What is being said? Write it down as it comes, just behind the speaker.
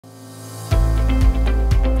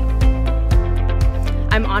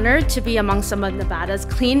I'm honored to be among some of Nevada's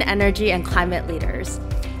clean energy and climate leaders.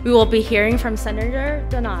 We will be hearing from Senator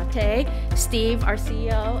Doñate, Steve, our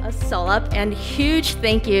CEO of SolUp, and huge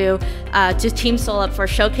thank you to Team SolUp for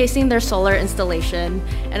showcasing their solar installation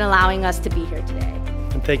and allowing us to be here today.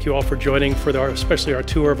 And thank you all for joining for especially our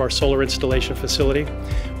tour of our solar installation facility.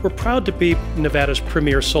 We're proud to be Nevada's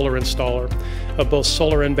premier solar installer of both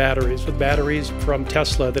solar and batteries, with batteries from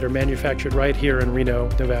Tesla that are manufactured right here in Reno,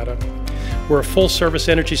 Nevada. We're a full-service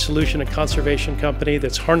energy solution and conservation company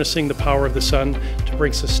that's harnessing the power of the sun to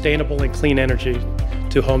bring sustainable and clean energy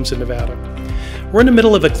to homes in Nevada. We're in the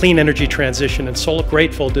middle of a clean energy transition, and SolUp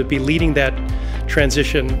grateful to be leading that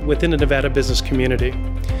transition within the Nevada business community.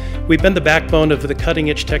 We've been the backbone of the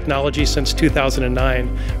cutting-edge technology since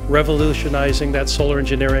 2009, revolutionizing that solar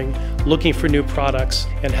engineering, looking for new products,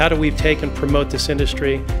 and how do we take and promote this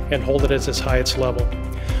industry and hold it at its highest level.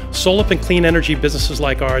 SolUp and clean energy businesses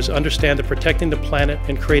like ours understand that protecting the planet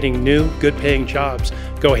and creating new, good-paying jobs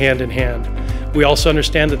go hand in hand. We also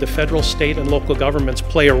understand that the federal, state, and local governments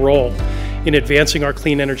play a role in advancing our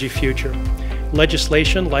clean energy future.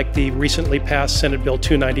 Legislation like the recently passed Senate Bill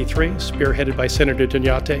 293, spearheaded by Senator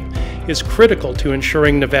Doñate, is critical to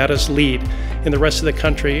ensuring Nevada's lead in the rest of the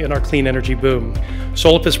country in our clean energy boom.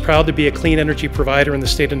 SolUp is proud to be a clean energy provider in the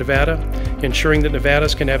state of Nevada, ensuring that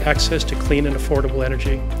Nevadans can have access to clean and affordable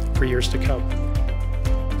energy for years to come.